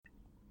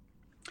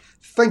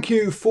Thank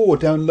you for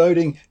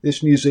downloading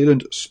this New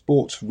Zealand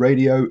Sports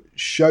Radio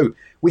show.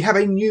 We have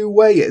a new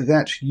way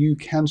that you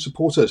can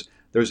support us.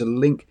 There is a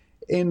link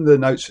in the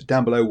notes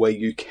down below where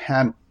you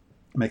can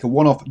make a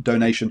one-off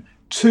donation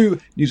to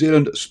New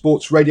Zealand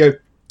Sports Radio.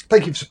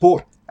 Thank you for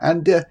support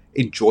and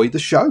enjoy the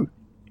show.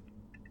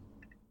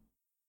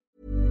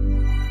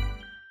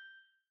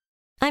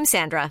 I'm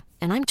Sandra,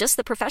 and I'm just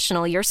the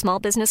professional your small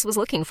business was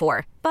looking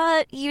for.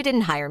 But you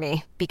didn't hire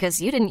me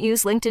because you didn't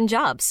use LinkedIn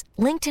Jobs.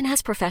 LinkedIn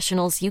has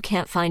professionals you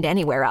can't find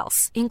anywhere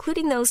else,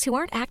 including those who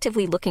aren't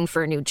actively looking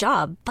for a new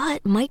job,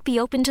 but might be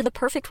open to the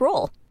perfect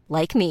role,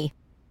 like me.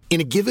 In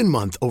a given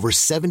month, over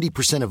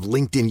 70% of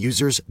LinkedIn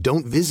users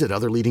don't visit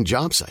other leading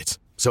job sites.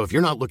 So if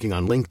you're not looking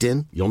on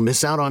LinkedIn, you'll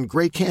miss out on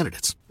great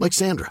candidates like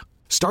Sandra.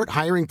 Start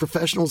hiring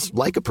professionals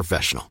like a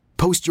professional.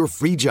 Post your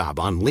free job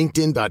on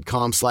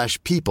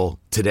linkedin.com/people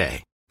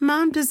today.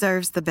 Mom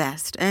deserves the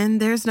best, and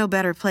there's no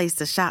better place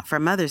to shop for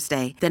Mother's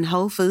Day than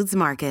Whole Foods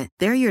Market.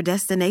 They're your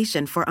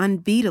destination for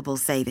unbeatable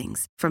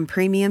savings, from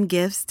premium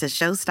gifts to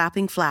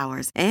show-stopping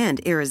flowers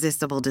and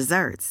irresistible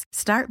desserts.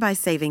 Start by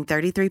saving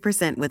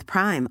 33% with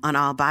Prime on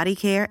all body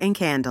care and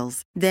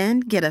candles.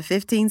 Then get a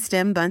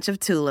 15-stem bunch of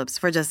tulips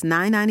for just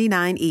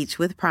 $9.99 each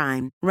with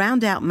Prime.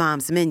 Round out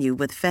Mom's menu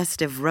with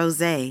festive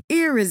rosé,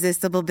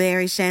 irresistible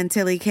berry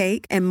chantilly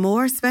cake, and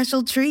more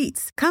special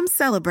treats. Come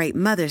celebrate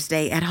Mother's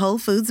Day at Whole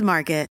Foods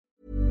Market.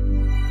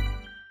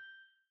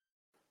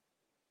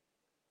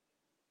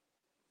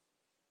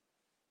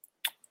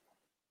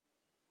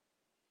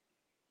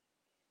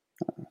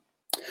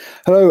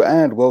 Hello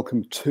and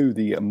welcome to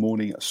the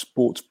morning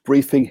sports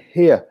briefing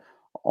here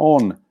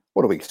on,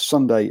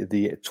 Sunday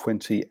the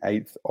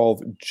 28th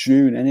of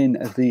June. And in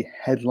the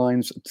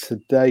headlines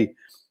today,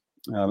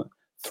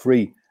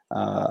 three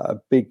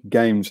big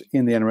games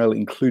in the NRL,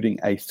 including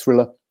a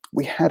thriller.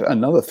 We had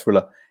another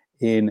thriller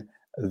in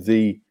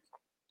the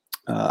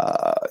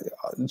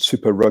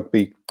Super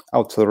Rugby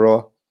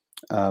Aotearoa.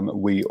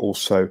 We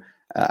also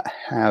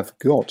have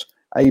got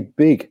a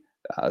big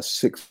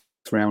sixth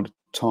round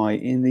tie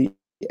in the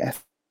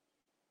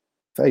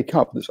FA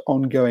Cup that's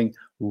ongoing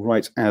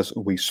right as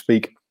we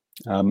speak,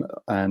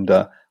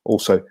 and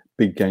also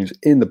big games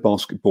in the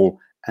basketball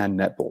and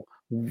netball.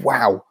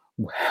 Wow,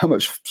 how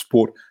much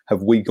sport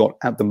have we got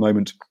at the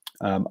moment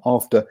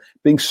after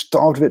being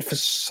starved of it for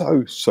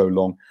so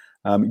long?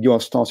 You are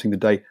starting the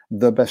day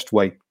the best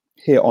way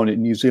here on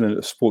New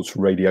Zealand Sports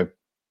Radio,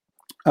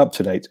 up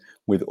to date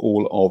with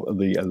all of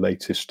the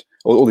latest,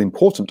 or all the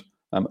important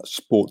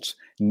sports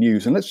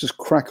news. And let's just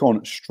crack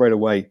on straight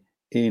away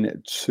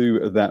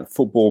into that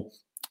football.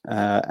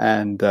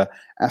 And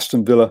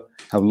Aston Villa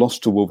have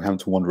lost to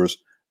Wolverhampton Wanderers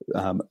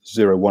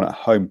 0-1 at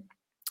home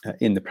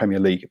in the Premier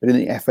League. But in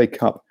the FA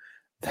Cup,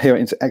 they are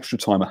into extra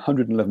time,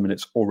 111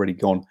 minutes already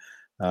gone.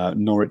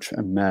 Norwich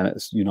and Man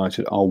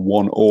United are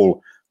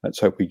 1-1. Let's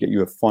hope we get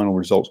you a final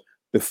result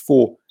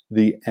before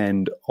the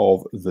end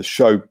of the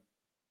show.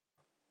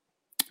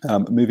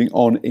 Moving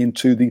on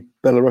into the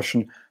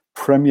Belarusian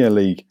Premier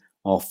League,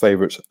 our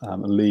favourite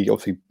league.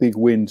 Obviously, big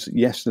wins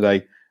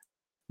yesterday.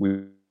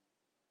 We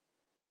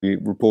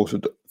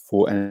reported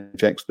for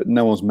NHX, but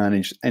no one's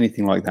managed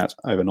anything like that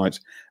overnight.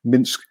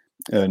 Minsk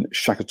and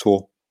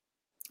Shakhtar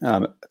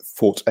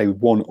fought a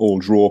 1-1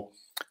 draw,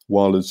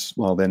 while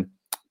then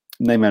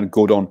Neyman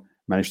Gordon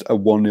managed a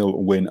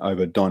 1-0 win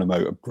over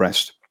Dynamo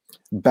Brest.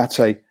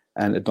 Bate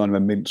and Dynamo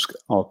Minsk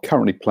are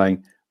currently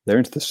playing. They're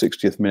into the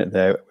 60th minute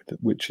there,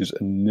 which is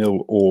a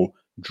 0-0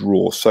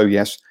 draw. So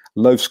yes,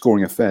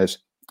 low-scoring affairs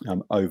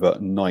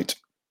overnight.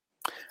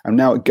 I'm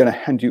now going to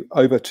hand you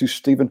over to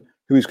Stephen,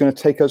 who is going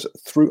to take us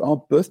through our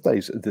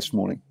birthdays this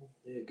morning.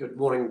 Yeah, good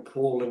morning,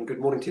 Paul, and good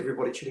morning to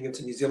everybody tuning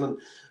into New Zealand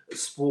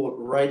Sport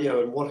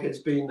Radio. And what has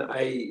been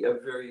a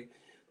very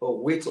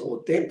wet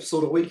or damp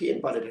sort of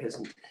weekend, but it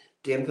hasn't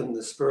dampened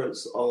the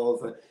spirits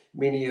of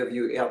many of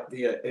you out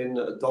there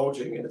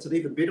indulging. And it's an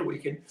even better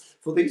weekend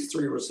for these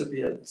three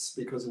recipients,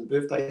 because in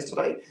birthdays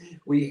today,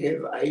 we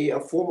have a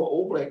former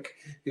All Black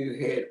who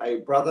had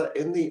a brother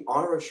in the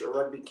Irish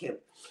rugby camp,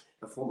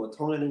 a former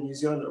Tongan and New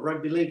Zealand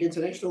Rugby League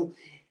International,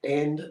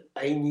 and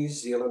a New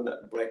Zealand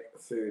Black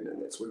Fern.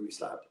 And that's where we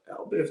start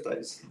our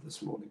birthdays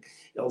this morning.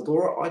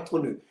 Eldora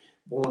Aitonu,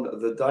 born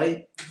this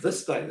day,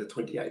 the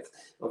 28th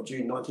of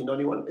June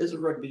 1991, is a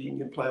rugby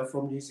union player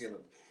from New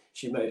Zealand.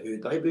 She made her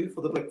debut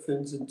for the Black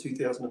Ferns in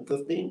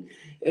 2015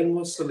 and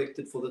was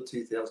selected for the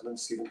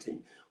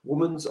 2017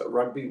 Women's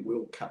Rugby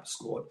World Cup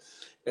squad.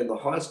 In the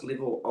highest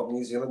level of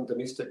New Zealand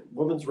domestic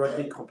women's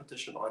rugby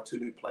competition,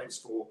 Aitonu plays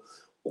for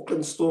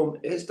Auckland Storm,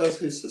 as does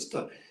her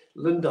sister,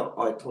 Linda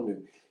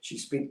Aitonu. She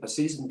spent a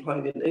season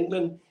playing in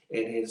England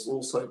and has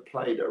also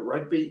played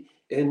rugby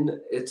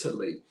in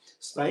Italy.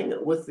 Staying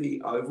with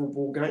the oval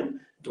ball game,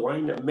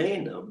 Dwayne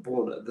Mann,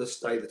 born this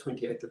day, the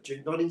 28th of June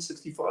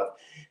 1965,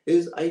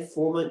 is a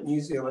former New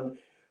Zealand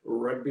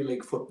rugby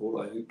league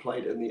footballer who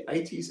played in the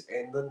 80s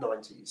and the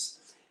 90s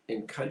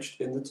and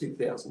coached in the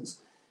 2000s.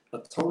 A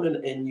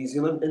Tongan and New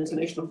Zealand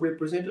international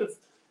representative,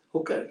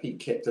 hooker, he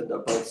captained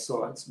both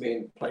sides.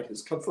 Mann played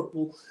his club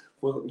football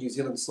for New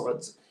Zealand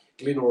sides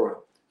Glenora,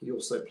 He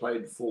also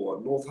played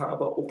for North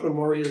Harbour, Auckland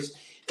Warriors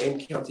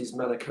and Counties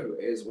Manukau,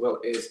 as well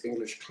as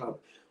English club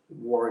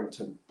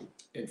Warrington.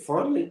 And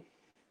finally,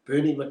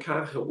 Bernie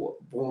McCahill,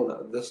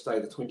 born this day,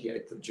 the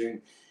 28th of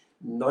June,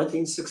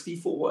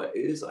 1964,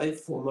 is a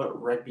former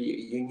rugby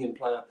union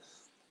player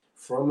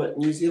from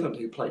New Zealand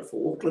who played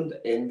for Auckland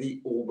and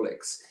the All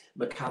Blacks.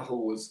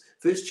 McCahill was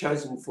first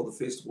chosen for the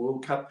first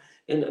World Cup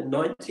in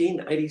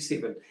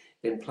 1987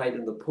 and played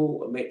in the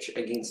pool match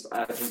against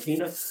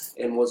Argentina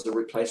and was a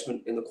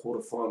replacement in the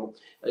quarterfinal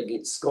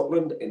against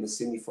Scotland and the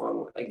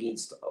semi-final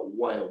against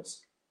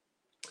Wales.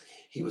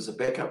 He was a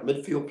backup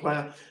midfield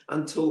player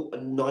until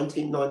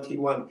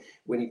 1991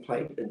 when he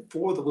played in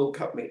 4 of the World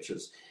Cup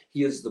matches.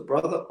 He is the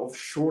brother of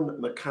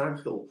Sean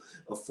McCahill,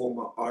 a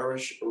former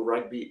Irish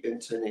rugby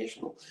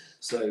international.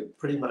 So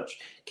pretty much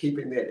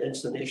keeping that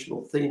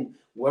international theme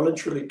well and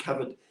truly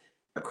covered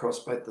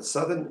across both the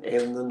southern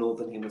and the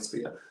northern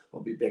hemisphere.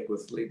 I'll be back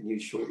with lead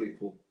news shortly,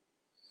 Paul.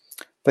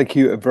 Thank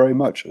you very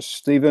much,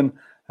 Stephen.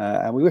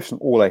 And we wish them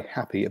all a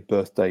happy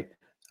birthday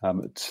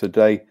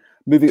today.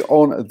 Moving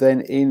on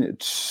then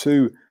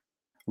into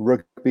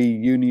rugby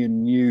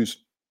union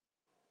news.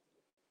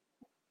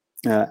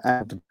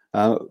 And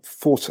held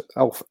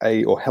off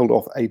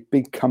a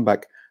big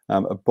comeback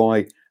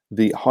by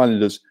the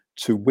Highlanders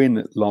to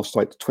win last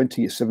night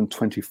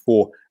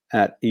 27-24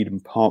 at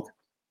Eden Park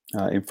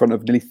in front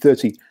of nearly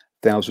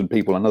 30,000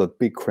 people. Another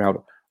big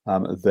crowd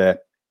there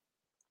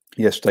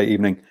yesterday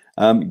evening.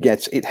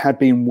 Yes, it had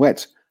been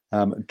wet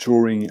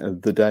during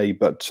the day,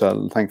 but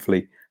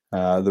thankfully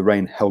the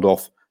rain held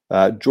off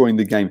during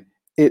the game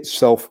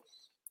itself.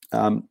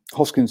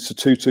 Hoskins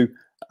Sotutu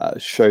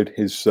showed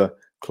his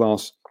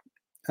class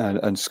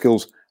and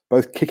skills,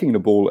 both kicking the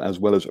ball as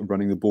well as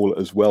running the ball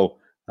as well.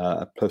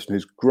 A person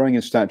who's growing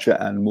in stature,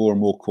 and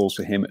more calls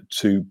for him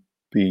to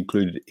be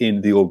included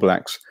in the All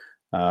Blacks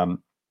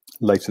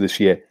later this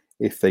year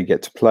if they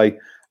get to play.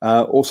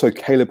 Also,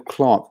 Caleb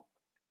Clark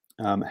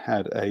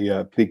had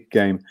a big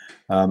game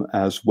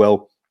as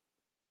well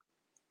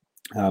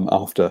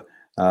after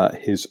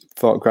his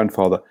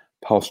grandfather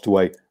passed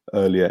away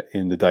earlier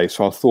in the day.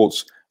 So our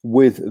thoughts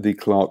with the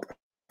Clark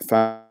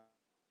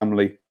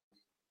family.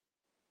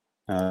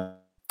 And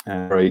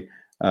very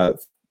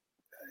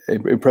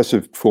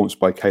impressive performance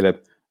by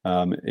Caleb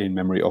in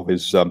memory of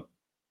his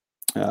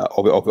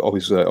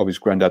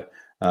granddad.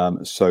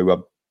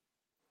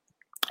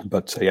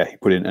 But he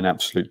put in an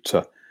absolute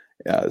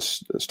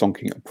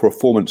stonking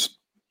performance.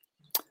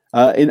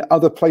 In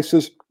other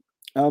places,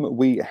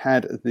 we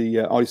had the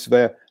Ardie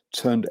Surveyor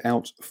turned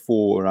out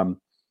for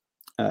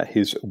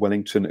his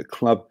Wellington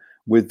club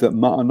with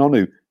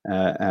Ma'anonu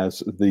as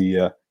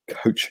the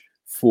coach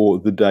for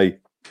the day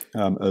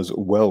as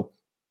well.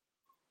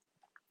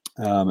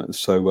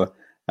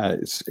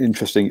 It's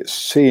interesting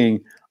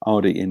seeing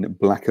Ardie in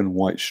black and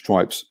white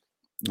stripes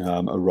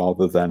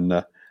rather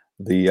than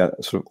the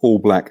sort of all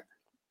black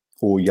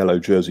or yellow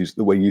jerseys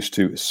that we're used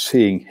to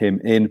seeing him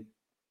in.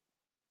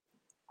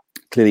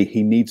 Clearly,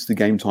 he needs the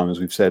game time, as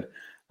we've said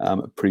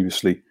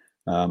previously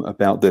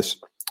about this.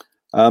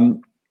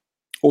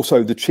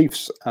 Also, the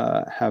Chiefs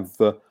have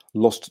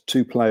lost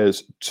 2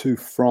 players to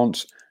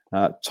France.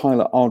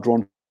 Tyler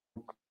Ardron,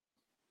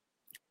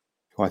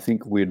 who I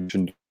think we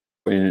mentioned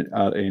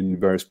in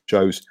various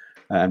shows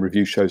and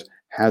review shows,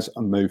 has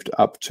moved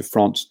up to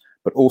France,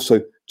 but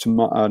also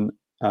to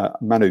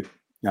Manu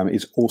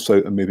is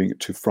also moving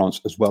to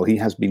France as well. He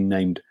has been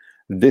named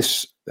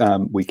this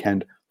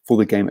weekend for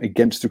the game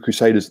against the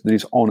Crusaders that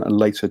is on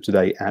later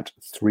today at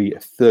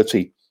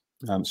 3:30.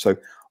 So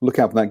look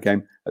out for that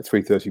game at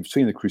 3:30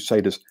 between the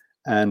Crusaders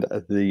and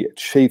the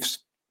Chiefs.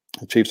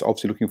 The Chiefs are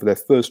obviously looking for their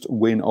first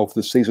win of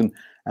the season,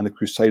 and the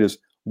Crusaders,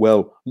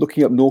 well,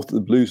 looking up north at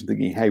the Blues and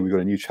thinking, hey, we've got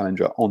a new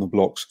challenger on the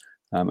blocks,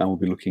 and we'll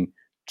be looking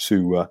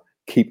to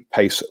keep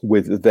pace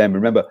with them.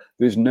 Remember,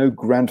 there is no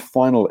grand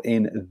final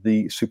in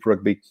the Super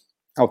Rugby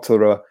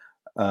Aotearoa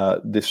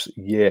this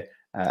year,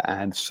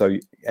 and so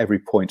every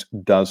point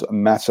does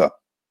matter.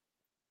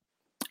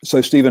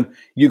 So, Stephen,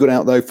 you got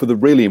out, though, for the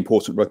really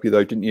important rugby,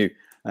 though, didn't you?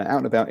 Out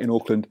and about in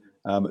Auckland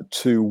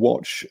to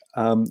watch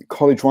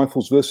College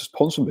Rifles versus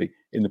Ponsonby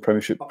in the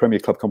Premier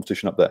Club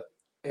competition up there.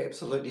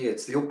 Absolutely,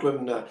 it's the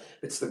Auckland,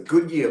 it's the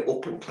Goodyear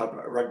Auckland Club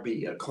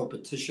Rugby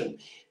competition,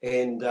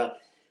 and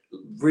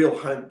real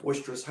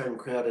boisterous home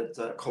crowd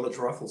at College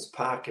Rifles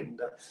Park, and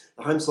the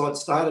home side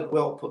started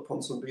well, put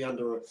Ponsonby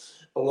under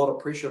a lot of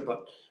pressure,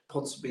 but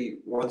Ponsonby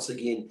once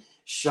again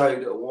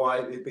showed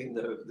why they've been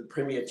the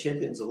premier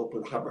champions of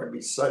Auckland Club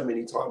Rugby so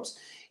many times,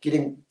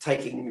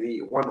 taking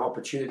the one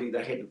opportunity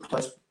they had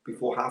close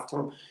before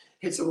halftime.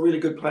 Had some really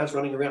good players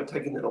running around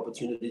taking that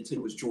opportunity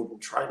too. Was Jordan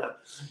Trainer,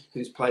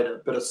 who's played a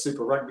bit of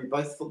Super Rugby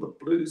both for the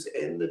Blues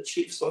and the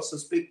Chiefs, I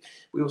suspect.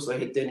 We also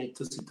had Danny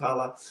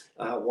Tusitala,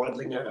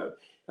 Waimana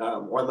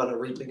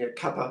Riedlinger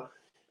Kappa,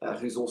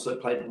 who's also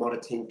played Mitre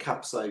 10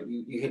 Cup. So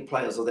you had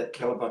players of that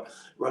calibre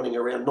running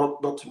around.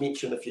 Not to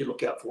mention, if you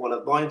look out for one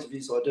of my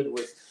interviews I did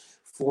with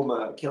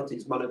former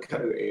Counties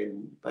Manukau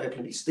and Bay of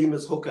Plenty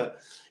Steamers hooker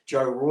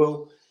Joe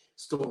Royal,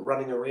 still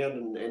running around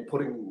and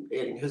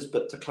adding his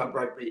bit to club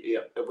rugby. Yeah,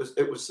 it was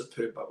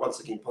superb. But once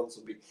again,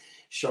 Ponsonby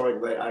showing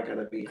they are going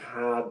to be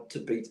hard to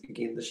beat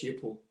again this year,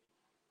 Paul.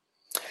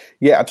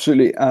 Yeah,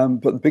 absolutely.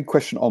 But the big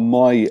question on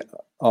my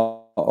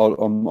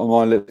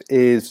list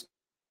is: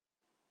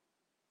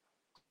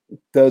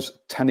 does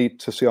Tani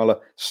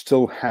Tusiala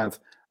still have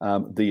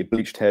the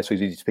bleached hair, so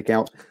he's easy to pick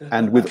out?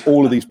 And with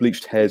all of these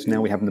bleached hairs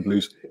now we have in the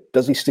Blues,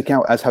 does he stick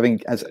out as having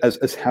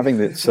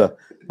this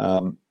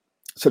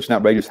such an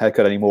outrageous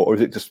haircut anymore, or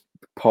is it just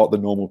part of the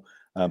normal?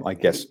 I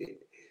guess.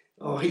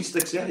 Oh, he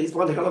sticks out. He's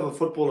one hell of a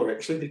footballer,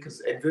 actually,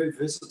 and very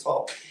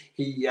versatile.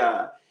 He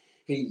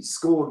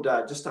scored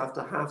just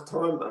after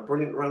half-time a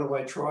brilliant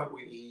runaway try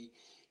where he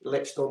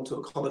latched onto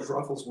a College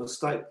Rifles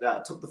mistake,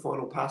 took the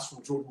final pass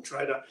from Jordan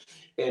Trader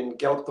and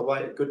galloped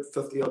away a good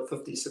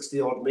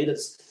 60-odd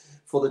metres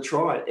for the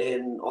try.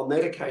 And on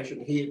that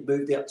occasion, he had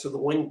moved out to the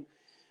wing,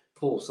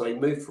 Paul. So he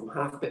moved from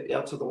halfback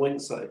out to the wing.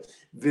 So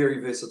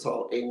very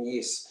versatile. And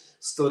yes,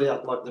 stood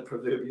out like the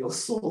proverbial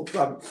sore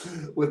thumb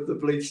with the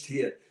bleached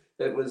hair.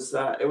 It was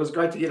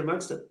great to get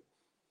amongst it.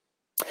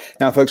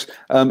 Now, folks,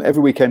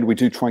 every weekend we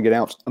do try and get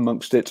out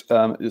amongst it.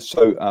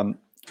 So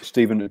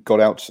Stephen got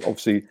out,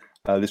 obviously,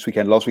 this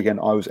weekend. Last weekend,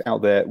 I was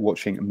out there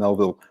watching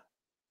Melville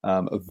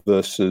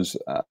versus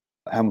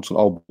Hamilton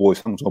Old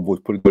Boys. Hamilton Old Boys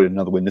put in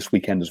another win this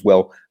weekend as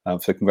well.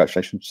 So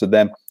congratulations to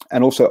them.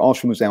 And also,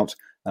 Arsham was out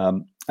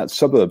at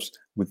Suburbs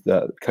with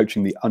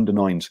coaching the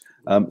under-9s.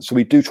 So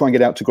we do try and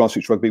get out to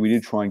grassroots rugby. We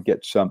do try and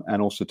get some,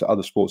 and also to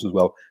other sports as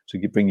well. So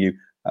we bring you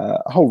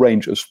a whole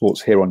range of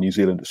sports here on New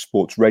Zealand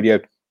Sports Radio.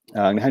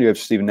 I'm going to hand you over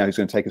to Stephen now, who's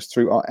going to take us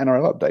through our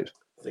NRL update.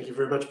 Thank you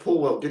very much, Paul.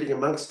 Well, getting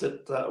amongst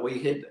it, we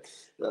had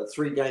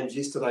 3 games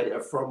yesterday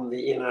from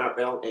the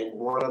NRL, and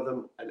one of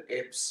them an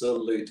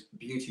absolute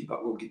beauty,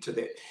 but we'll get to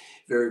that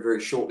very, very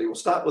shortly. We'll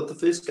start with the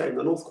first game.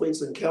 The North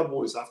Queensland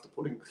Cowboys, after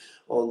putting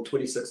on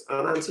 26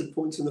 unanswered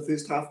points in the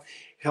first half,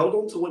 held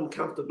on to win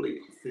comfortably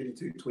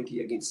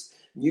 32-20 against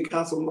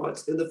Newcastle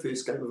Knights in the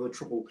first game of a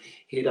triple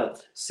header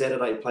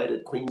Saturday, played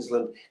at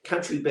Queensland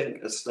Country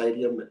Bank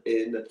Stadium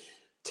in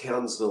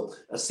Townsville.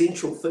 A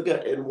central figure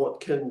in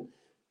what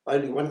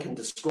only one can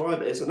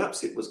describe as an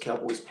upset was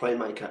Cowboys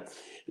playmaker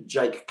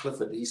Jake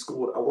Clifford. He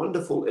scored a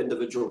wonderful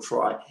individual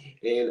try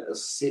and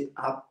set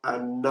up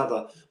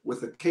another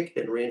with a kick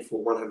and ran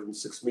for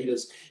 106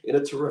 metres in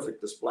a terrific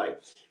display.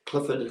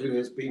 Clifford, who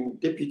has been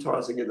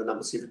deputising in the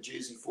number 7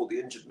 jersey for the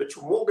injured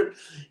Mitchell Morgan,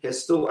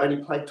 has still only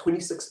played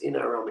 26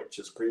 NRL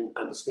matches. Green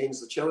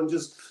understands the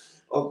challenges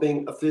of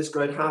being a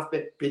first-grade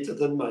halfback better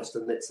than most,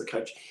 and that's the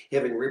coach,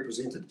 having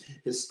represented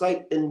his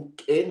state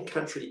and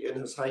country in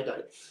his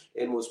heyday,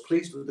 and was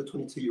pleased with the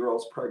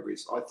 22-year-old's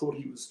progress. I thought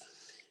he was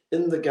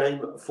in the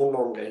game for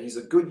longer. He's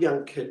a good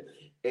young kid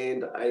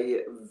and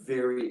a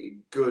very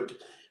good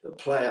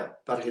player,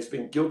 but has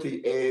been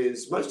guilty,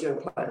 as most young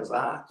players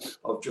are,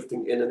 of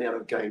drifting in and out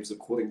of games,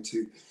 according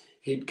to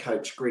head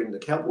coach Green. The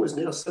Cowboys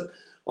now sit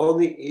on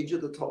the edge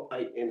of the top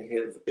 8 and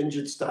have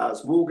injured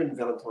stars Morgan,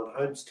 Valentine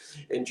Holmes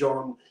and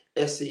John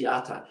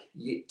Asiata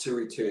yet to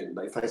return.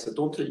 They face a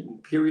daunting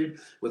period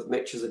with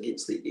matches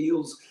against the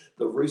Eels,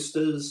 the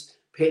Roosters,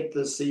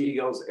 Panthers, Sea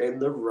Eagles and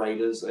the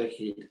Raiders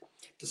ahead.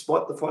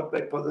 Despite the fight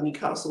back by the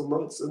Newcastle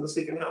Knights in the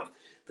second half,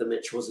 the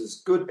match was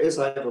as good as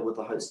ever, with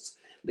the hosts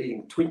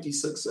leading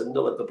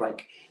 26-0 at the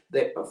break.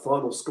 That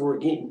final score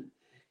again,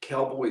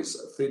 Cowboys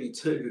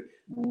 32,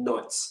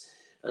 Knights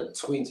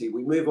 20.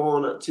 We move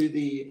on to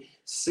the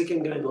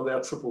second game of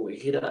our triple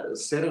header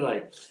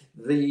Saturday.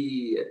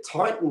 The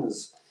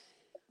Titans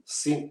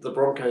sent the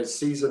Broncos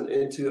season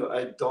into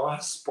a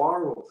dire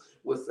spiral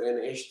with an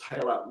Ash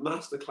Taylor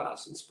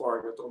masterclass,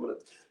 inspiring a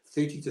dominant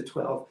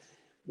 30-12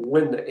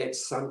 win at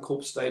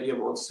Suncorp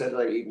Stadium on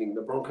Saturday evening.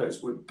 The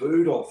Broncos were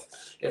booed off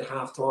at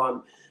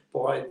halftime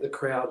by the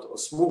crowd, a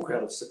small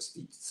crowd of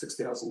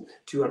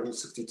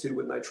 6,262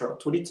 when they trailed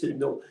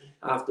 22-0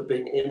 after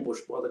being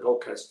ambushed by the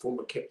Gold Coast.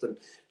 Former captain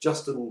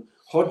Justin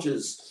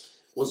Hodges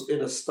was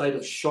in a state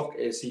of shock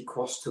as he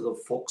crossed to the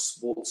Fox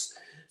Sports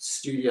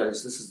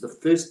studios. This is the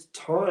first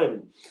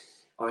time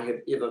I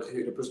have ever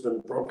heard a Brisbane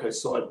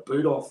Broncos side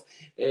booed off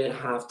at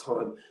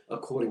halftime,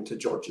 according to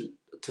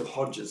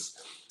Hodges.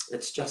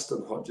 It's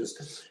Justin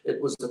Hodges.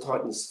 It was the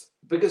Titans'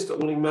 biggest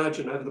winning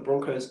margin over the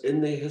Broncos in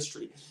their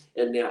history.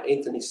 And now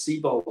Anthony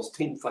Seibol's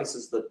team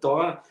faces the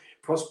dire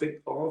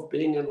prospect of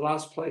being in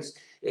last place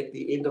at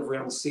the end of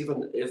round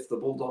 7 if the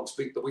Bulldogs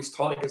beat the West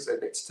Tigers,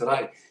 and that's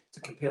today.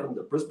 To compound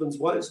the Brisbane's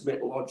woes,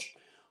 Matt Lodge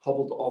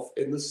hobbled off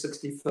in the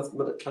 65th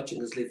minute,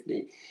 clutching his left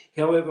knee.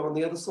 However, on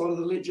the other side of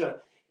the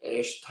ledger,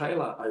 Ash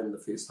Taylor owned the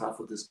first half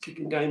with his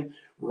kicking game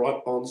right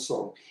on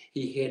song.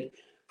 He had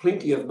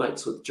plenty of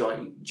mates with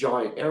Jai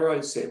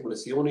Arrow, Sam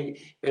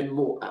Lisioni, and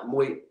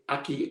Moi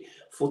Aki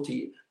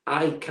Foti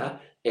Aika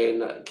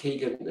and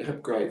Keegan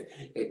Hipgrave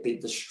at their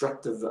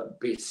destructive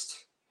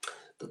best.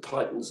 The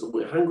Titans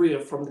were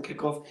hungrier from the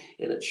kickoff,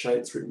 and it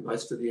showed through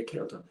most of the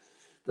encounter.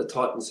 The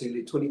Titans, who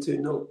led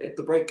 22-0 at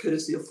the break,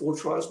 courtesy of 4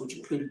 tries, which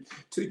included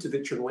 2 to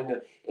veteran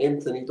winger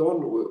Anthony Don,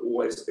 were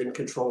always in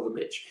control of the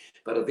match,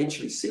 but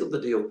eventually sealed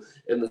the deal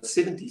in the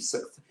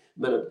 76th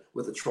minute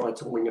with a try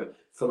to winger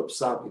Philip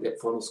Sabi. That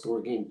final score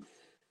again.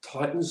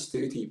 Titans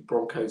 30,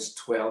 Broncos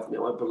 12.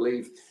 Now, I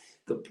believe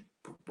the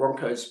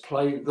Broncos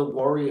play the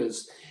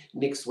Warriors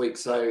next week,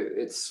 so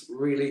it's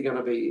really going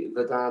to be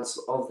the dance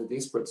of the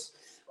desperates,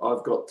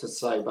 I've got to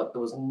say. But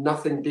there was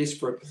nothing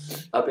desperate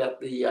about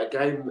the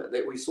game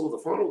that we saw, the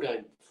final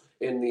game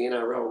in the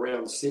NRL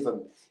round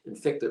 7. In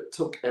fact, it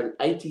took an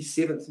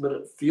 87th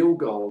minute field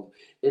goal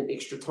in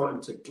extra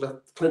time to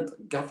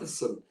Clint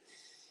Gutherson,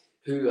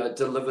 who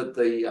delivered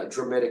the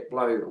dramatic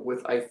blow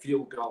with a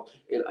field goal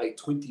in a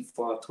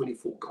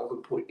 25-24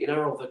 Golden Point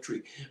NRL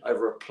victory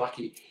over a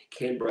plucky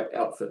Canberra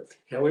outfit.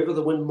 However,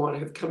 the win might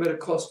have come at a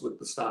cost, with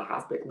the star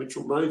halfback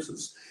Mitchell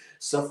Moses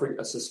suffering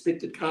a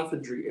suspected calf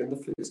injury in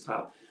the first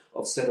half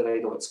of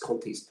Saturday night's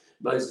contest.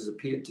 Moses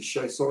appeared to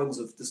show signs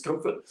of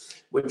discomfort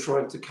when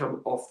trying to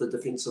come off the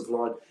defensive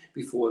line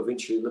before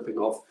eventually limping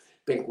off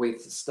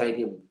Bankwest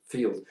Stadium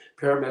field.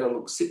 Parramatta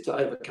looked set to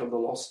overcome the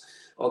loss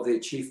of their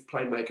chief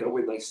playmaker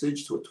when they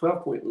surged to a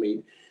 12-point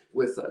lead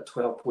with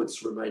 12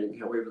 points remaining.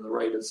 However, the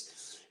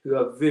Raiders, who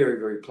are very,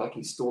 very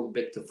plucky, stormed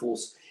back to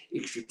force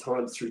extra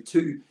time through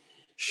two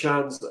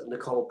Shans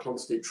Nicole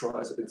Clonstead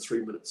tries in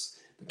 3 minutes.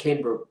 The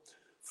Canberra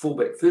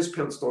fullback first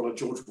pounced on a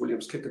George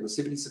Williams kick in the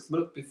 76th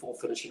minute before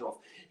finishing off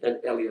an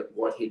Elliot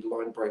Whitehead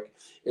line break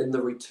in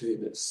the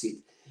return set.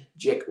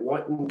 Jack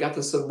Whiten,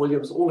 Gutherson,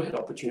 Williams all had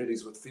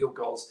opportunities with field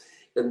goals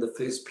in the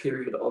first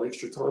period of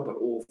extra time, but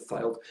all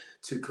failed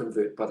to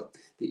convert. But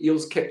the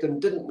Eels captain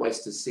didn't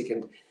waste his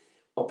second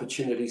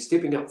opportunity,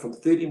 stepping up from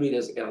 30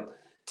 metres out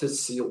to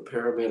seal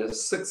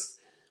Parramatta's 6th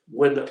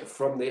win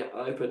from their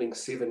opening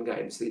 7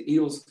 games. The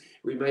Eels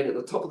remain at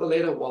the top of the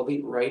ladder, while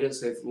the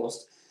Raiders have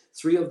lost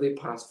 3 of their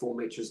past 4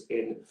 matches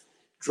and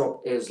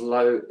dropped as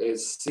low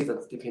as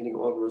 7th, depending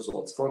on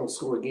results. Final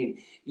score again,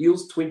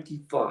 Eels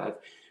 25,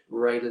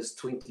 Raiders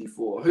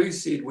 24. Who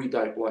said we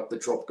don't like the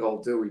drop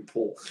goal, do we,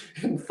 Paul?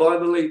 And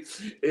finally,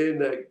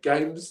 in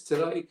games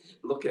today,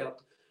 look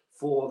out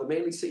for the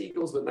Manly Sea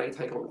Eagles when they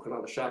take on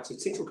Cronulla Sharks at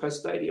Central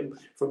Coast Stadium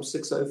from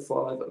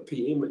 6:05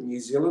 p.m. New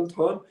Zealand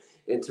time.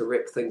 And to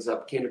wrap things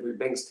up, Canterbury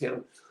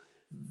Bankstown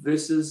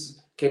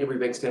versus Canterbury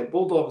Bankstown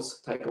Bulldogs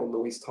take on the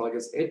West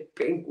Tigers at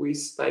Bankwest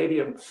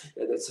Stadium.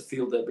 And that's a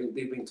field they've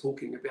been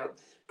talking about,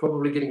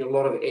 probably getting a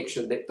lot of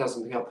action. That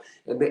doesn't help.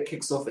 And that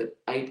kicks off at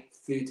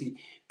 8:30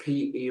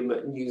 p.m.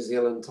 New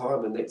Zealand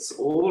time. And that's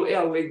all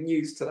our league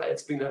news today.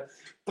 It's been a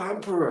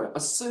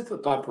super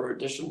bumper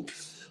edition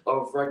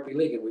of Rugby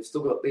League. And we've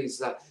still got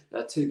these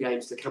 2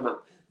 games to come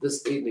up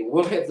this evening.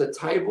 We'll have the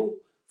table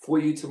for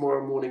you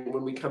tomorrow morning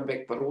when we come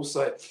back. But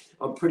also,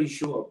 I'm pretty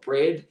sure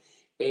Brad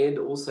and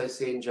also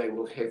Sanjay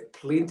will have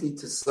plenty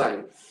to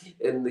say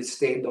in the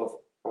standoff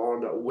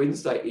on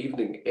Wednesday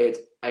evening at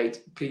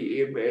 8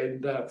 p.m.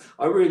 And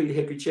I'm really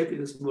happy chappy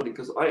this morning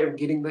because I am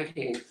getting the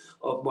hang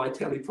of my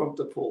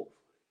teleprompter, Paul.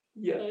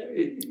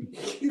 Yay!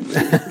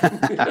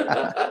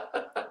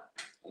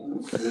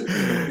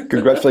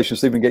 Congratulations,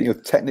 Stephen, getting your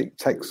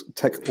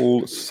tech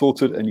all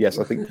sorted. And yes,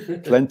 I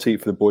think plenty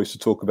for the boys to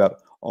talk about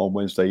on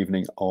Wednesday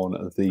evening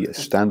on the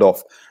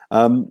standoff.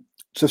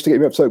 Just to get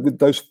you up to date with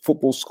those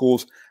football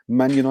scores,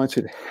 Man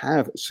United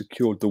have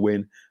secured the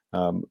win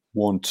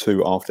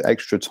 1-2 after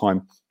extra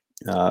time,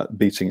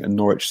 beating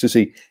Norwich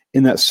City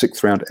in that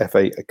 6th round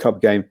FA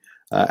Cup game.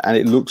 And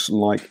it looks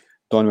like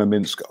Dynamo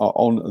Minsk are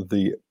on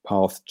the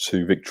path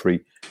to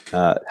victory,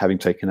 having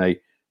taken a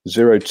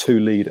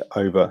 0-2 lead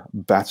over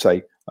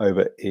Bate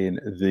over in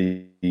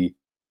the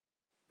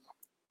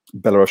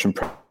Belarusian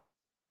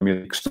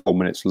Premier League. 4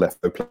 minutes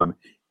left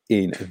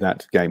in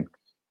that game.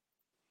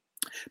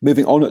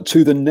 Moving on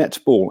to the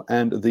netball,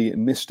 and the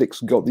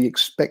Mystics got the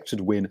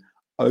expected win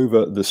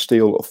over the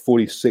Steel of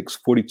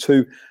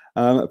 46-42,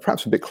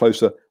 perhaps a bit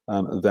closer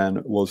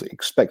than was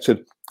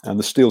expected. And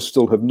the Steel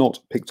still have not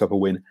picked up a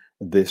win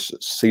this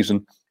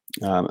season,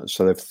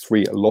 so they have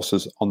 3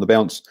 losses on the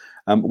bounce,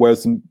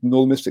 whereas the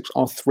Northern Mystics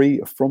are 3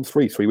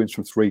 wins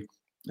from 3,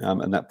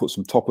 and that puts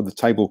them top of the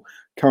table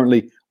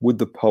currently, with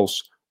the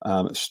Pulse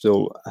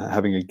still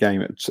having a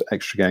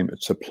extra game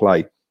to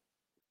play.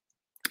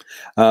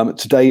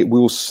 Today we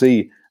will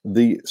see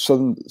the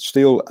Southern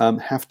Steel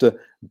have to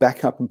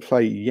back up and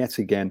play yet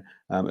again,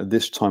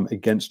 this time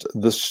against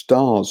the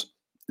Stars.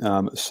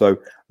 So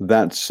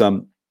that's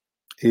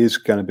is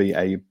going to be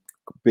a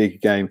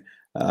big game.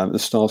 The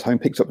Stars having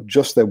picked up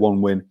just their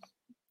 1 win,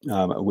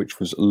 which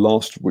was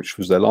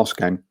their last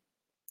game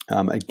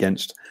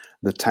against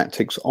the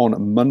Tactics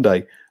on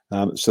Monday.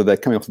 So they're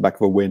coming off the back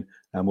of a win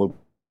and will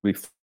be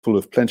full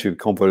of plenty of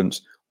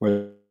confidence,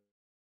 whereas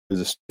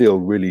the Steel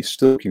really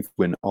still looking for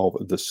win of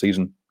the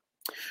season.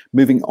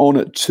 Moving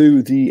on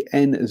to the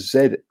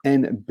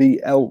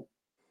NZNBL,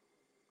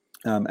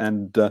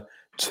 and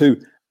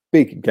 2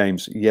 big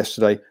games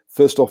yesterday.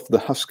 First off,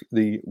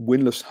 the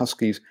winless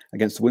Huskies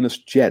against the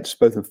winless Jets,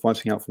 both of them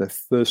fighting out for their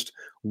first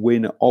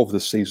win of the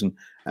season.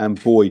 And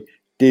boy,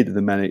 did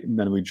the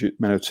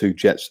Manitou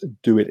Jets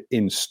do it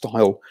in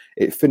style.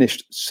 It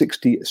finished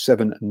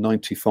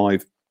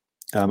 67-95,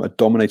 a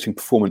dominating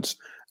performance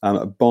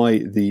by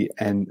the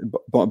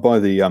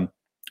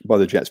by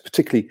the Jets,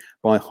 particularly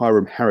by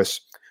Hiram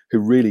Harris, who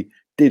really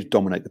did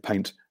dominate the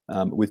paint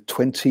with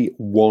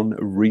 21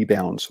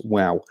 rebounds.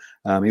 Wow.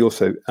 He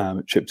also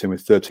chipped in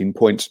with 13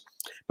 points.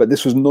 But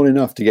this was not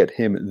enough to get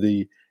him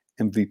the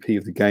MVP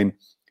of the game,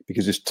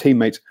 because his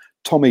teammate,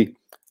 Tommy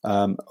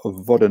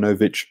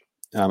Vodanovic,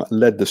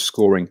 led the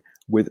scoring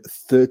with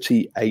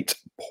 38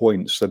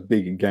 points. A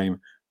big game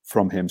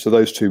from him. So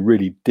those two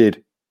really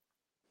did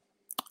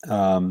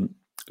dominate.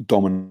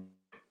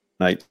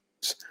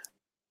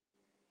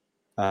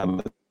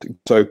 To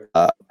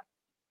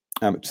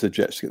the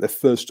Jets to get their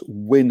first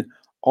win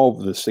of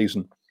the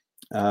season.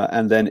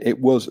 And then it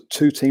was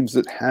two teams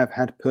that have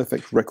had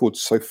perfect records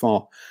so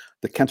far.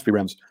 The Canterbury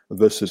Rams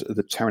versus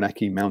the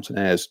Taranaki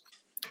Mountaineers.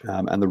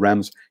 And the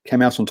Rams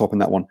came out on top in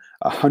that one,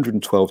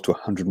 112 to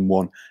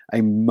 101,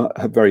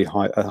 a very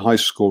high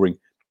scoring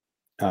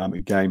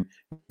game.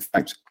 In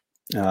fact,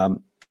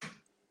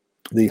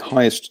 the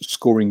highest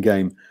scoring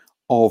game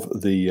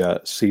of the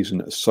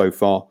season so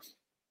far.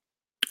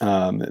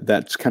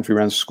 That Canterbury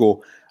Rams score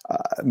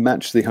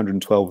matched the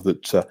 112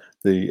 that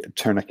the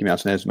Taranaki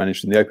Mountaineers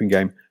managed in the open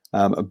game,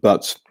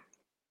 but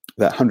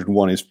that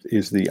 101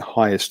 is the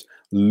highest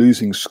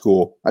losing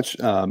score,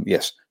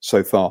 yes,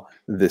 so far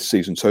this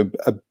season. So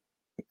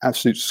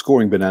absolute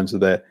scoring bonanza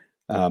there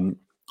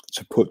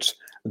to put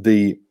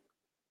the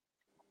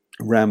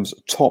Rams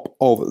top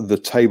of the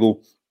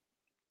table,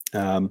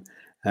 and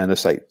I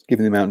say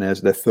giving the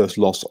Mountaineers their first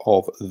loss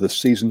of the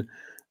season.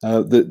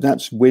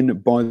 That's win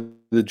by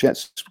the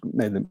Jets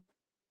made them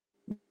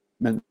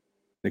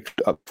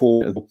up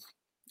 4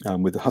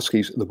 with the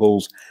Huskies, the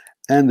Bulls,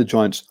 and the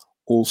Giants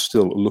all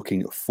still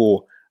looking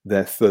for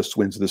their first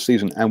wins of the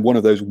season. And one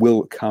of those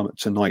will come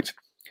tonight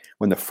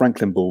when the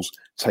Franklin Bulls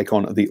take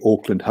on the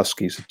Auckland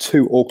Huskies.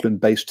 Two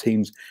Auckland-based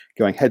teams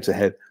going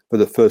head-to-head for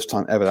the first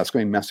time ever. That's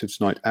going to be massive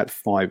tonight at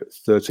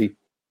 5:30.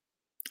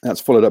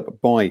 That's followed up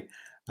by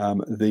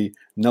the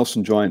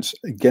Nelson Giants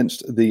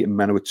against the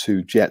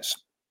Manawatu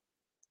Jets.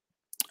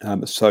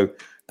 So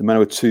the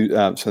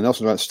Manawatu, so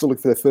Nelson Giants still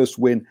looking for their first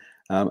win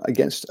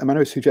against a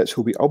Manawatu Jets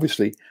who will be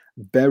obviously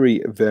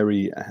very,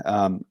 very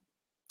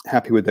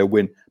happy with their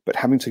win, but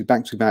having to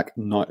back-to-back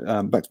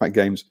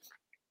games,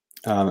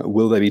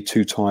 will they be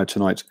too tired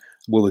tonight?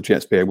 Will the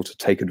Jets be able to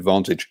take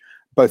advantage?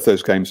 Both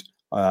those games,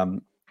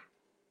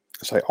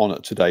 say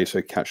on today.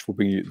 So Catch will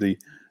bring you the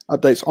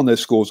updates on their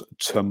scores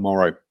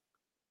tomorrow.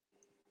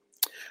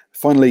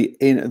 Finally,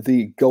 in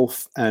the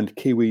golf and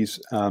Kiwis,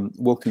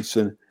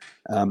 Wilkinson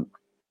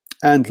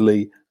and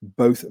Lee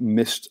both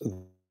missed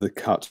the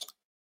cut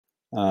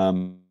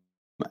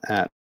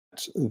at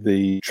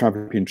the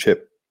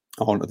championship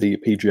on the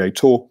PGA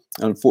Tour.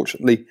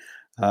 Unfortunately,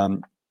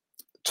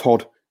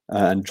 Todd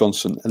and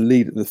Johnson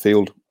lead the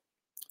field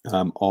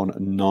on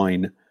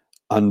 9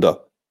 under.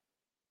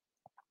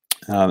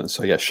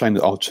 So yeah, shame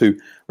that our two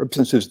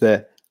representatives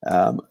there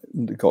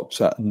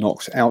got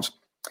knocked out.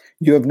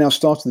 You have now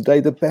started the day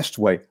the best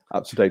way,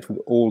 up to date with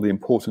all the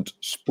important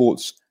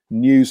sports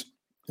news.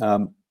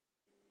 But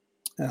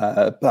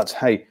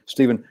hey,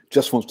 Stephen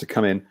just wants to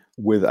come in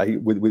with a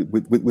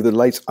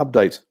late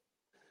update.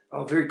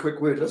 Oh, very quick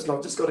word. Listen,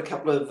 I've just got a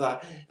couple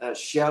of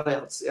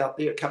shout-outs out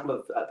there, a couple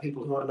of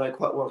people who I know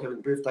quite well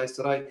having birthdays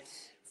today.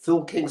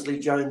 Phil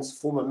Kingsley-Jones,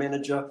 former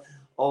manager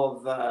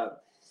of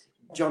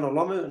John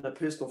Olomu and a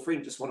personal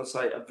friend. Just want to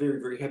say a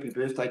very, very happy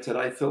birthday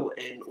today, Phil,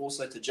 and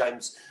also to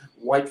James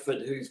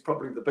Waitford, who's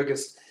probably the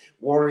biggest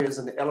Warriors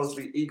and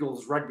Ellerslie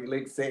Eagles rugby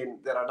league fan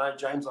that I know.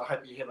 James, I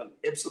hope you have an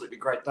absolutely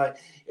great day.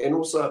 And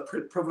also a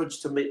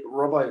privilege to meet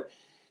Robbo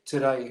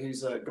today,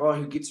 who's a guy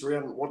who gets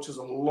around and watches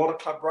a lot of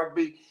club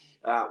rugby,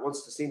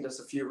 wants to send us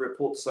a few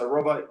reports. So,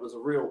 Robbo, it was a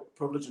real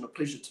privilege and a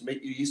pleasure to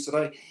meet you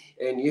yesterday.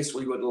 And yes,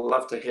 we would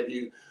love to have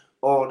you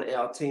on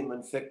our team.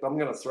 In fact, I'm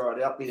going to throw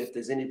it out there if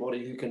there's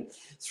anybody who can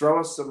throw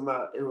us some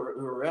who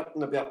are out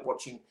and about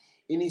watching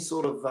any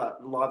sort of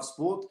live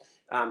sport.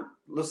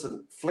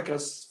 Listen, flick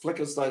us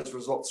those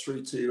results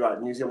through to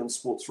New Zealand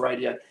Sports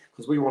Radio,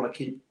 because we want to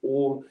keep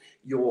all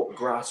your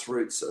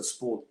grassroots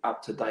sport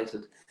up to date.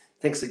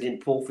 Thanks again,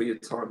 Paul, for your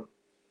time.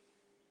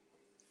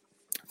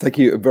 Thank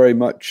you very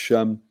much,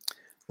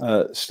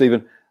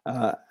 Stephen.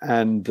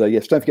 And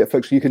yes, don't forget,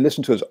 folks, you can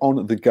listen to us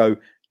on the go.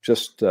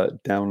 Just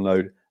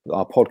download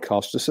our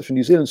podcast, just search for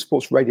New Zealand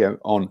Sports Radio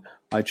on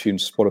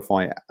iTunes,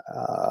 Spotify,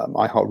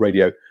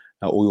 iHeartRadio,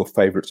 all your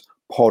favourites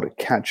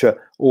podcatcher,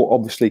 or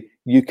obviously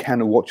you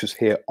can watch us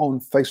here on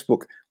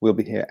Facebook. We'll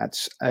be here at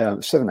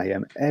 7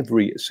 a.m.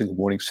 every single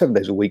morning, 7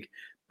 days a week,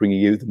 bringing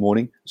you the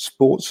morning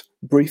sports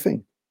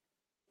briefing.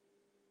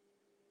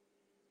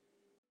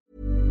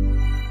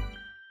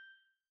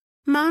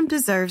 Mom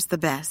deserves the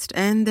best,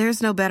 and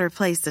there's no better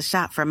place to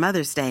shop for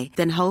Mother's Day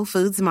than Whole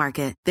Foods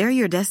Market. They're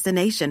your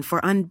destination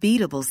for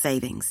unbeatable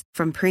savings,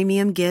 from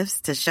premium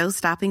gifts to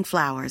show-stopping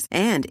flowers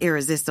and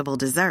irresistible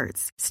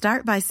desserts.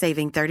 Start by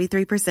saving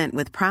 33%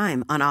 with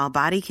Prime on all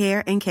body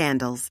care and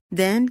candles.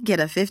 Then get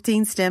a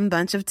 15-stem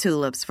bunch of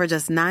tulips for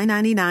just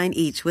 $9.99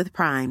 each with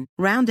Prime.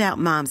 Round out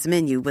Mom's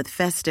menu with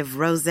festive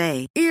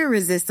rosé,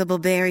 irresistible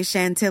berry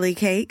chantilly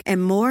cake,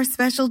 and more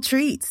special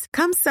treats.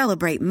 Come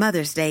celebrate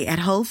Mother's Day at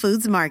Whole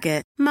Foods Market.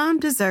 Mom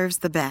deserves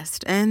the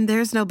best, and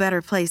there's no better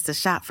place to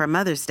shop for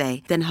Mother's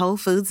Day than Whole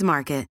Foods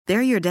Market.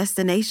 They're your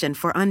destination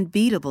for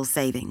unbeatable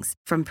savings,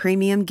 from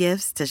premium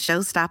gifts to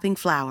show-stopping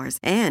flowers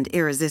and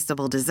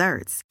irresistible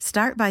desserts.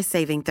 Start by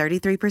saving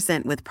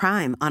 33% with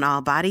Prime on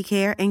all body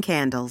care and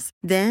candles.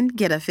 Then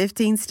get a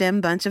 15-stem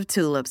bunch of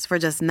tulips for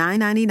just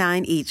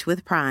 $9.99 each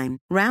with Prime.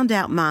 Round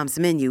out Mom's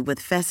menu with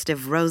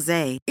festive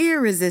rosé,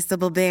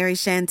 irresistible berry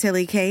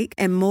chantilly cake,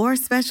 and more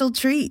special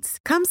treats.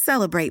 Come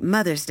celebrate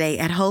Mother's Day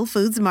at Whole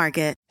Foods Market.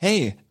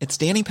 Hey, it's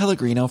Danny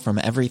Pellegrino from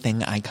Everything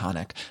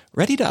Iconic.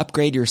 Ready to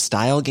upgrade your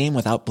style game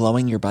without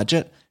blowing your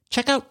budget?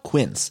 Check out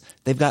Quince.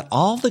 They've got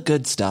all the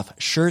good stuff,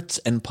 shirts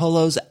and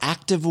polos,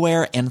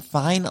 activewear, and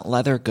fine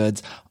leather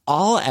goods,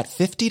 all at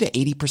 50 to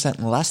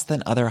 80% less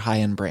than other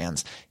high-end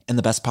brands. And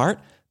the best part?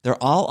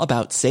 They're all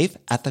about safe,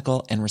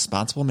 ethical, and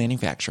responsible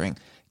manufacturing.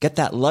 Get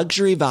that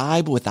luxury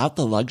vibe without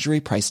the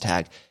luxury price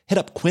tag. Hit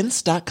up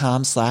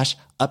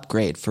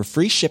quince.com/upgrade for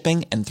free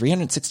shipping and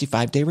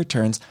 365-day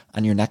returns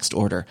on your next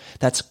order.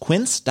 That's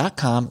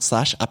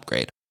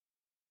quince.com/upgrade.